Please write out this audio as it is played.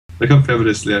Look how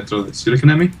fabulously I throw this. You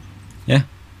looking at me? Yeah.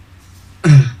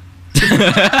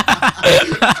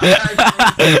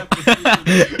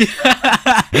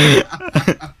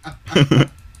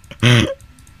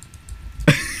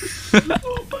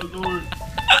 Oh my lord.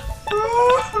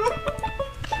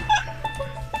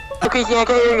 Okay, yeah, I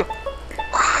can hear you.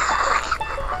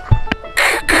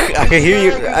 I can hear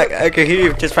you. I can hear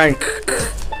you just fine.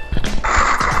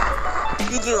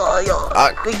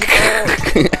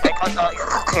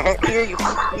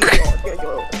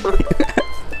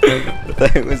 What the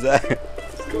heck was that?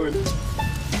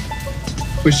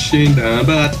 Pushing the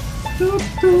butt.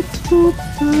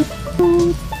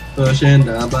 Pushing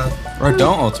the butt. Or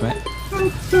don't ultimate.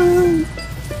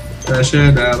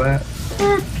 Pushing the butt.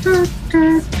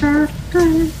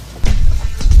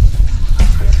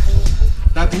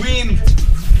 That wind!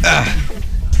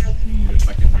 You're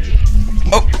fucking dead.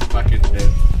 Oh! You're fucking dead.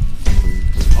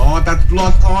 Oh, that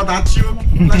blood! Oh, that shoe!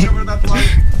 Flash over that one!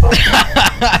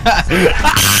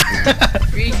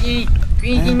 Greedy!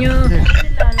 Greedy nyo!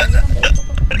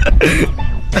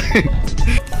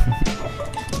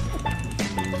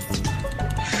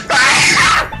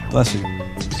 Bless you.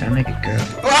 Sound like a girl.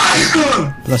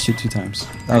 Bless you 2 times.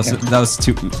 That was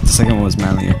 2. The second one was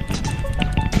manlier.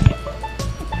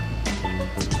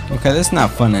 Okay, this is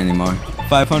not fun anymore.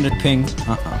 500 ping.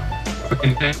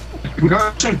 Fucking dead.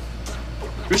 Christian!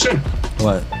 Christian!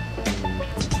 What?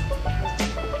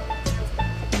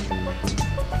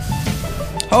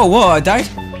 Oh, whoa! I died.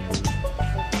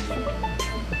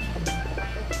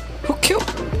 Who killed?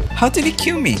 How did he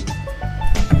kill me?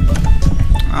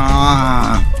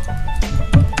 Ah.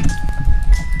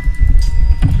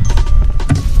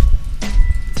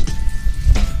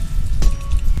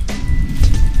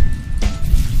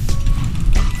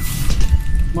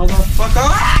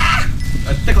 Motherfucker! I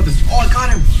tickled this. Oh, I got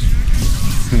him!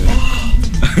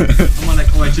 I'm like,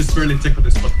 oh, I just barely tickled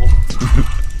this butthole.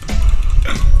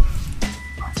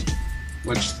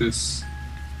 Watch this.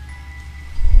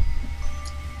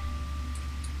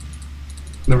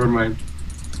 Never mind.